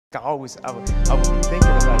I would be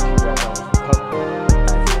thinking about you as I was recovering.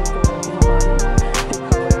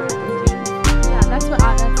 Yeah, that's what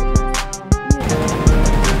I,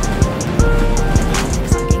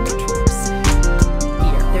 that's the Game controls.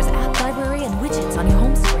 Here, there's app library and widgets on your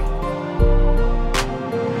home screen.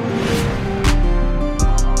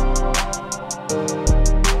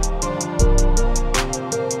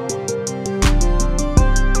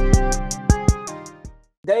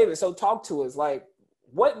 David, so talk to us. Like,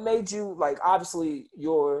 what made you, like, obviously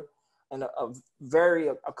you're a very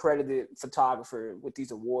accredited photographer with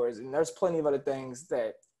these awards, and there's plenty of other things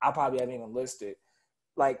that I probably haven't even listed.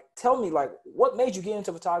 Like, tell me, like, what made you get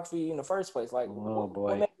into photography in the first place? Like, Oh boy,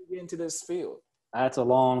 what made you get into this field? that's a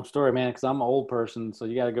long story, man. Because I'm an old person, so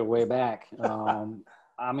you got to go way back.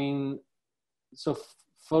 I mean, so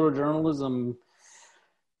photojournalism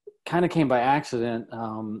kind of came by accident.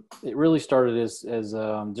 It really started as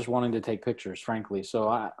just wanting to take pictures, frankly. So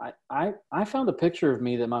I found a picture of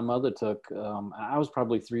me that my mother took. I was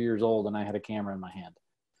probably 3 years old, and I had a camera in my hand.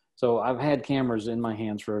 So I've had cameras in my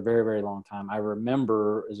hands for a very, very long time. I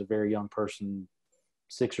remember as a very young person,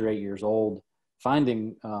 6 or 8 years old,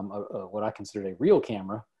 finding what I considered a real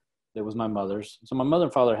camera that was my mother's. So my mother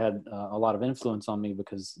and father had a lot of influence on me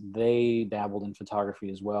because they dabbled in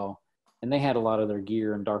photography as well. And they had a lot of their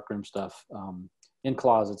gear and darkroom stuff in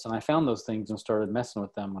closets. And I found those things and started messing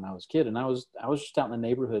with them when I was a kid. And I was just out in the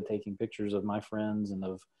neighborhood taking pictures of my friends and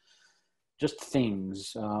of just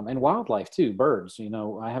things and wildlife too, birds. You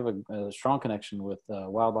know, I have a strong connection with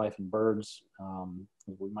wildlife and birds.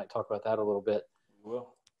 We might talk about that a little bit.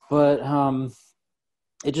 Well, But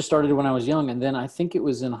it just started when I was young. And then I think it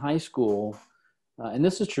was in high school. And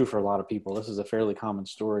this is true for a lot of people. This is a fairly common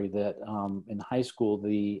story that in high school,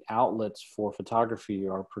 the outlets for photography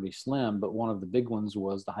are pretty slim, but one of the big ones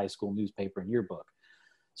was the high school newspaper and yearbook.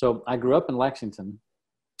 So I grew up in Lexington,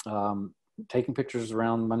 taking pictures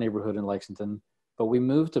around my neighborhood in Lexington, but we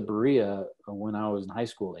moved to Berea when I was in high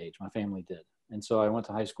school age. My family did. And so I went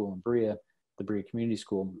to high school in Berea, the Berea Community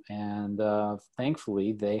School. And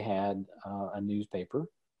thankfully, they had a newspaper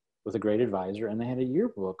with a great advisor, and they had a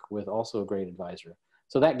yearbook with also a great advisor.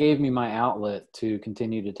 So that gave me my outlet to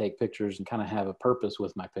continue to take pictures and kind of have a purpose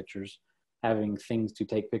with my pictures. Having things to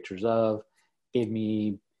take pictures of gave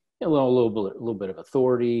me a little bit of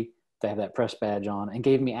authority to have that press badge on, and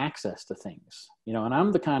gave me access to things. You know, and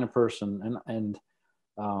I'm the kind of person, and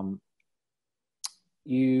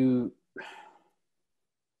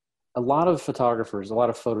a lot of photographers, a lot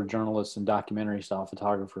of photojournalists and documentary style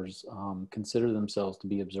photographers consider themselves to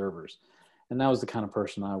be observers. And that was the kind of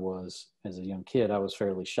person I was as a young kid. I was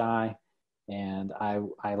fairly shy, and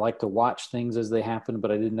I like to watch things as they happen,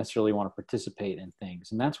 but I didn't necessarily want to participate in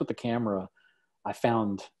things. And that's what the camera I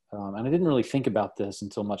found. And I didn't really think about this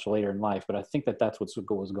until much later in life, but I think that that's what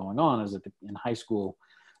was going on, is that in high school,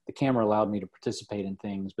 the camera allowed me to participate in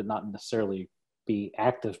things, but not necessarily be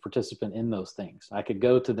active participant in those things. I could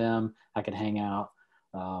go to them, I could hang out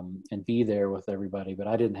and be there with everybody, but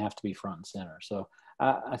I didn't have to be front and center. So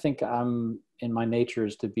I think I'm in my nature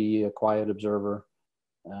is to be a quiet observer.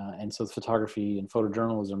 And so photography and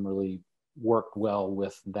photojournalism really worked well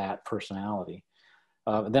with that personality.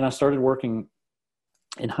 Then I started working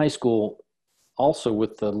in high school also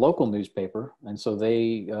with the local newspaper. And so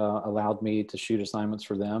they allowed me to shoot assignments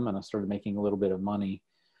for them, and I started making a little bit of money.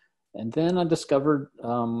 And then I discovered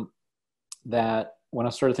that when I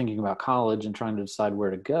started thinking about college and trying to decide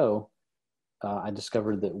where to go, I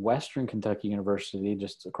discovered that Western Kentucky University,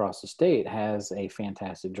 just across the state, has a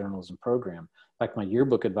fantastic journalism program. In fact, my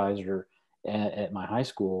yearbook advisor at my high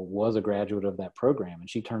school was a graduate of that program, and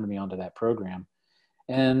she turned me onto that program.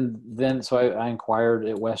 And then, so I inquired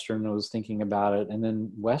at Western and was thinking about it. And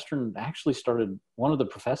then Western actually started, one of the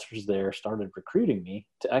professors there started recruiting me.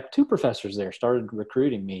 Two professors there started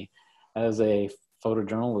recruiting me as a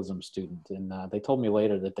photojournalism student. And they told me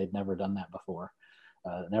later that they'd never done that before.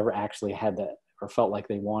 Never actually had that or felt like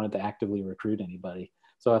they wanted to actively recruit anybody.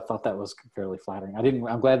 So I thought that was fairly flattering.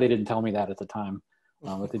 I'm glad they didn't tell me that at the time,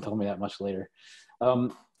 but they told me that much later.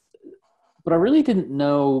 But I really didn't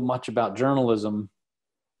know much about journalism.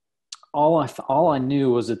 All I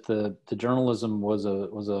knew was that the journalism was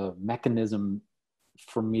a mechanism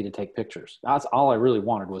for me to take pictures. That's all I really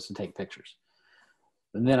wanted, was to take pictures.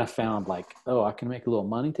 And then I found, like, oh, I can make a little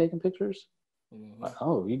money taking pictures. Mm-hmm. Like,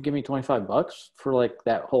 oh, you give me $25 for like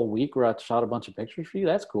that whole week where I shot a bunch of pictures for you?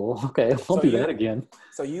 That's cool. Okay, I'll do that again.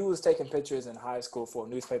 So you was taking pictures in high school for a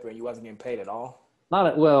newspaper, and you wasn't getting paid at all? Not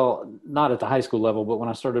at the high school level, but when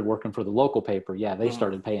I started working for the local paper, yeah, they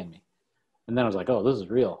started paying me. And then I was like, oh, this is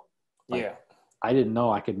real. Like, yeah. I didn't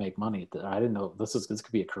know I could make money. I didn't know this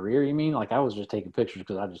could be a career. You mean? Like I was just taking pictures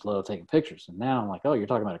because I just love taking pictures. And now I'm like, oh, you're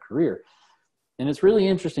talking about a career. And it's really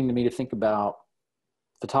interesting to me to think about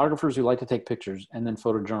photographers who like to take pictures and then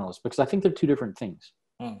photojournalists, because I think they're two different things.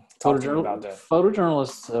 Talk to me about that.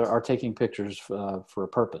 Photojournalists are taking pictures for a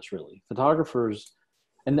purpose, really. Photographers,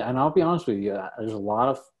 and I'll be honest with you, there's a lot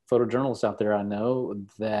of photojournalists out there I know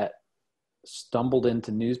that stumbled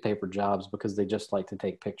into newspaper jobs because they just like to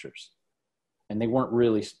take pictures. And they weren't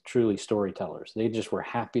really truly storytellers. They just were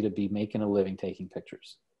happy to be making a living taking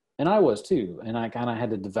pictures. And I was too. And I kind of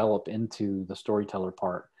had to develop into the storyteller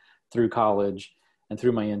part through college and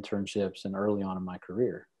through my internships and early on in my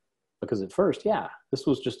career. Because at first, this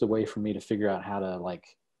was just a way for me to figure out how to like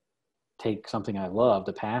take something I loved,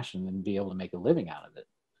 a passion, and be able to make a living out of it.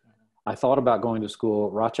 I thought about going to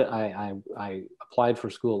school. I applied for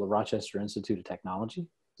school at the Rochester Institute of Technology.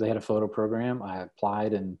 They had a photo program. I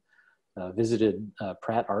applied and visited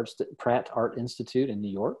Pratt Art Institute in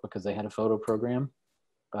New York because they had a photo program.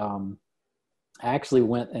 I actually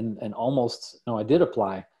went and I did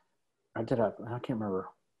apply. I can't remember.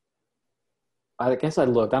 I guess I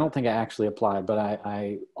looked. I don't think I actually applied, but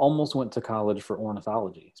I almost went to college for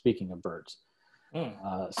ornithology, speaking of birds.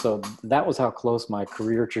 So that was how close my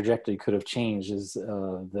career trajectory could have changed, is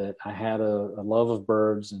that I had a love of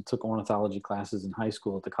birds and took ornithology classes in high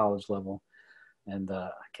school at the college level. And I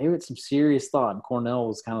gave it some serious thought, and Cornell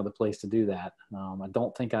was kind of the place to do that. I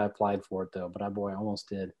don't think I applied for it, though, but I almost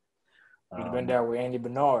did. You'd have been there with Andy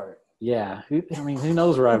Bernard. Yeah. Who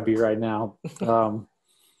knows where I'd be right now.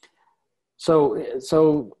 So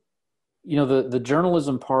the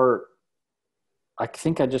journalism part, I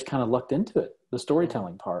think I just kind of lucked into it, the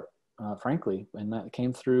storytelling part, frankly. And that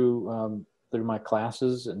came through my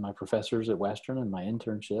classes and my professors at Western and my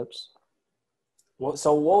internships. Well,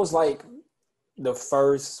 so what was the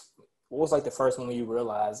first one when you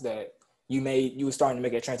realized that you were starting to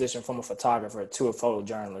make a transition from a photographer to a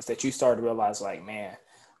photojournalist, that you started to realize like, man,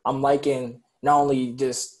 I'm liking not only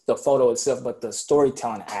just the photo itself, but the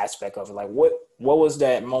storytelling aspect of it? Like what was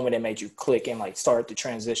that moment that made you click and like start to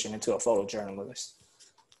transition into a photojournalist?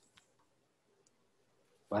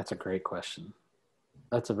 That's a great question.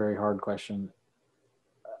 That's a very hard question.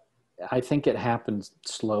 I think it happened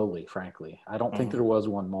slowly, frankly. I don't think there was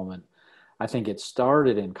one moment. I think it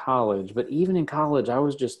started in college, but even in college, I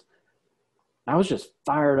was just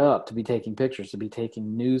fired up to be taking pictures, to be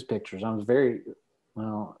taking news pictures. I was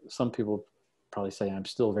some people probably say I'm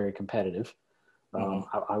still very competitive.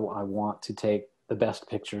 I want to take the best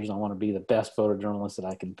pictures. I want to be the best photojournalist that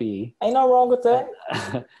I can be. Ain't nothing wrong with that.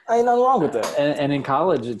 Ain't nothing wrong with that. And in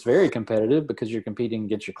college, it's very competitive because you're competing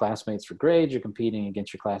against your classmates for grades. You're competing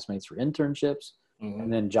against your classmates for internships,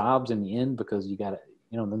 and then jobs in the end, because you got to,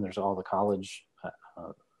 then there's all the college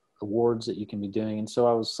awards that you can be doing. And so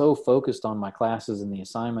I was so focused on my classes and the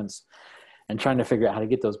assignments and trying to figure out how to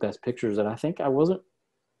get those best pictures that I think I wasn't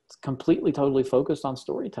completely, totally focused on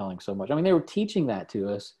storytelling so much. I mean, they were teaching that to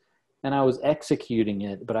us and I was executing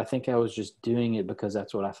it, but I think I was just doing it because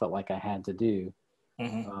that's what I felt like I had to do.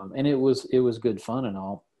 And it was good fun and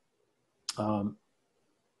all.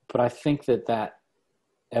 But I think that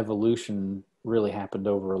evolution really happened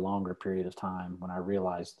over a longer period of time when I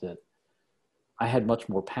realized that I had much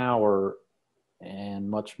more power and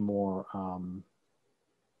much more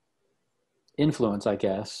influence, I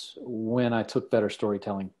guess, when I took better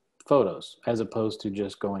storytelling photos, as opposed to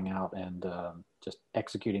just going out and just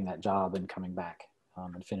executing that job and coming back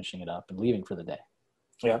and finishing it up and leaving for the day.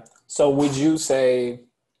 Yeah. So would you say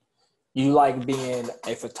you like being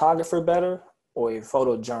a photographer better or a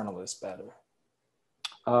photojournalist better?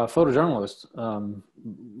 Photojournalist,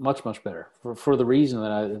 much better for the reason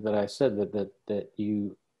that I said that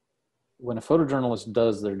you, when a photojournalist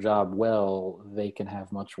does their job well, they can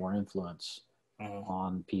have much more influence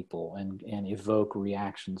on people and evoke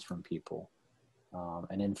reactions from people,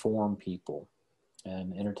 and inform people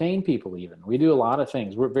and entertain people. Even we do a lot of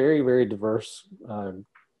things. We're very, very diverse kind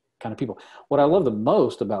of people. What I love the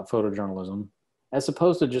most about photojournalism, as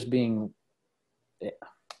opposed to just being,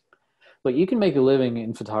 look, you can make a living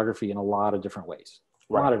in photography in a lot of different ways.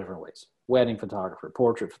 A lot of different ways. Wedding photographer,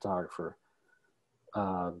 portrait photographer,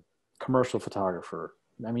 commercial photographer.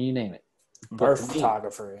 I mean, you name it. Birth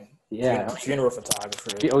photographer. Yeah. Funeral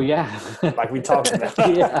photographer. Oh, yeah. Like we talked about.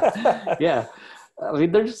 Yeah. I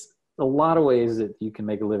mean, there's a lot of ways that you can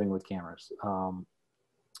make a living with cameras.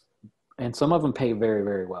 And some of them pay very,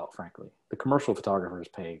 very well, frankly. The commercial photographers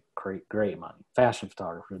pay great money. Fashion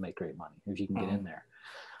photographers make great money if you can get in there.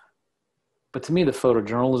 But to me, the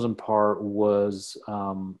photojournalism part was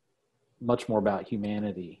much more about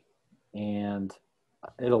humanity. And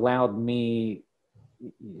it allowed me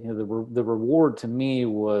the reward to me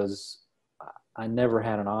was I never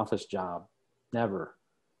had an office job, never,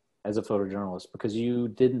 as a photojournalist, because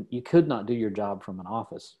you could not do your job from an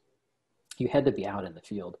office. You had to be out in the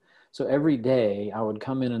field. So every day I would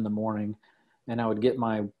come in the morning and I would get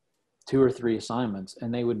my 2 or 3 assignments,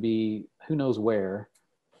 and they would be who knows where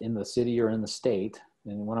in the city or in the state.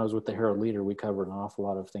 And when I was with the Herald Leader, we covered an awful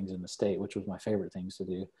lot of things in the state, which was my favorite things to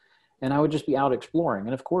do. And I would just be out exploring.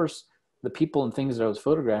 And of course, the people and things that I was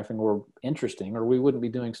photographing were interesting, or we wouldn't be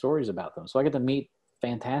doing stories about them. So I got to meet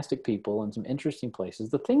fantastic people in some interesting places.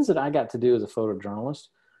 The things that I got to do as a photojournalist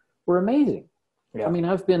were amazing. Yeah. I mean,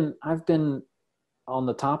 I've been on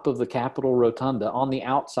the top of the Capitol Rotunda on the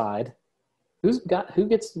outside. Who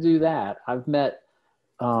gets to do that? I've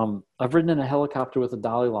ridden in a helicopter with the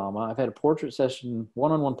Dalai Lama. I've had a portrait session,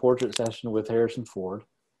 one-on-one portrait session with Harrison Ford.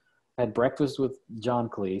 I had breakfast with John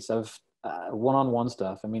Cleese. I've one-on-one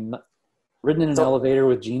stuff. I mean, ridden in an elevator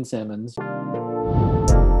with Gene Simmons.